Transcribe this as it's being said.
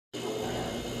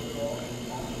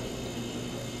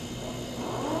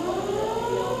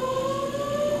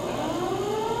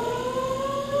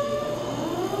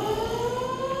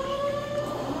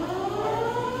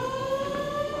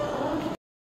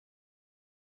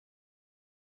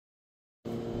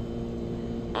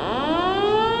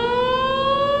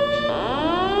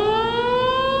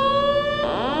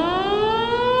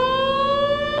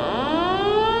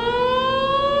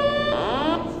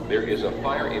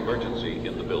emergency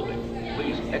in the building.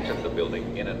 Please exit the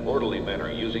building in an orderly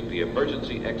manner using the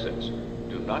emergency exits.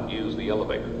 Do not use the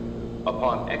elevator.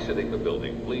 Upon exiting the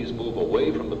building, please move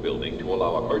away from the building to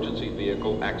allow emergency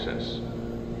vehicle access.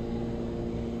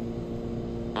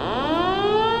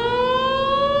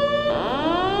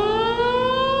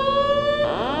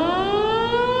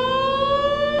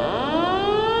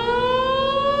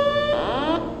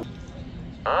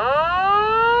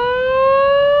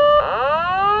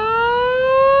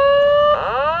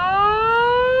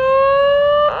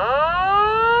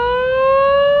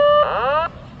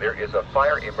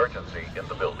 Fire emergency in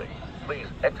the building. Please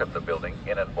exit the building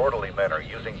in an orderly manner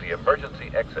using the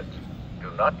emergency exits. Do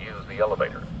not use the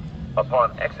elevator.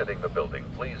 Upon exiting the building,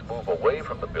 please move away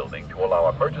from the building to allow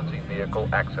emergency vehicle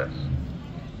access.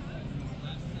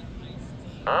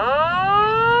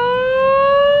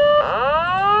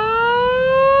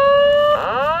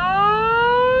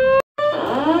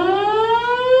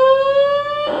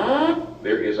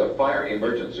 There is a fire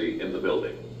emergency in the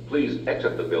building. Please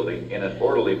exit the building in an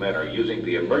orderly manner using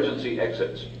the emergency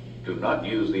exits. Do not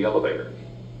use the elevator.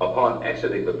 Upon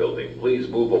exiting the building, please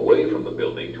move away from the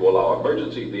building to allow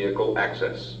emergency vehicle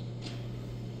access.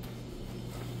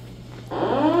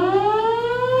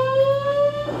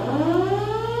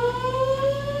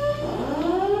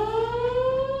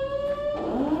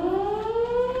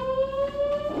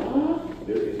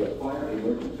 There is a fire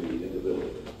emergency in the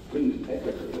building. Please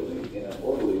exit the building in an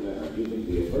orderly manner using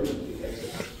the emergency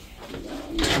exits.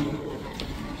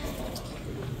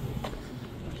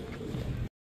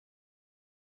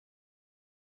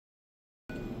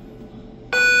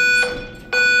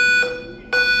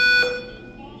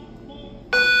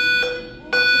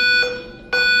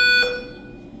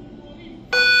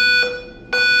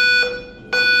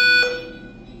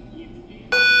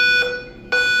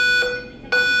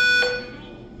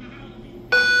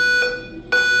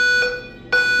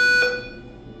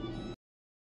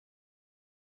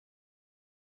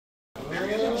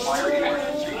 Fire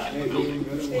emergency in the building.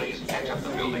 Please exit the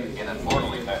building in an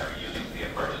orderly manner using the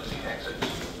emergency exits.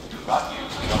 Do not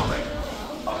use the elevator.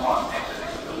 Upon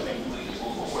exiting the building, please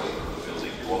move away from the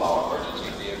building to allow emergency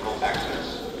vehicle access.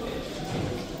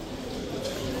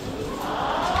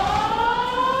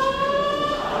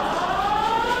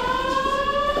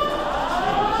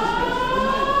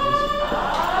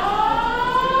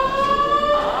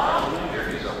 There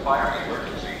is a fire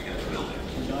emergency in the building.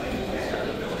 Exit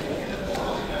the building in an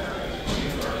orderly manner.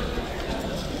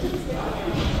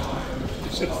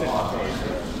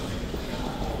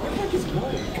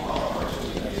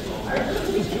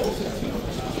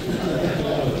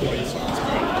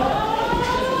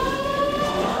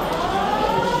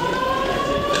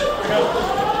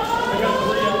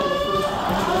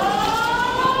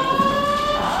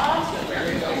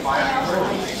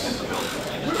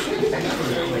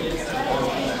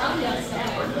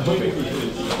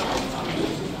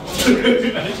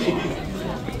 Thank you.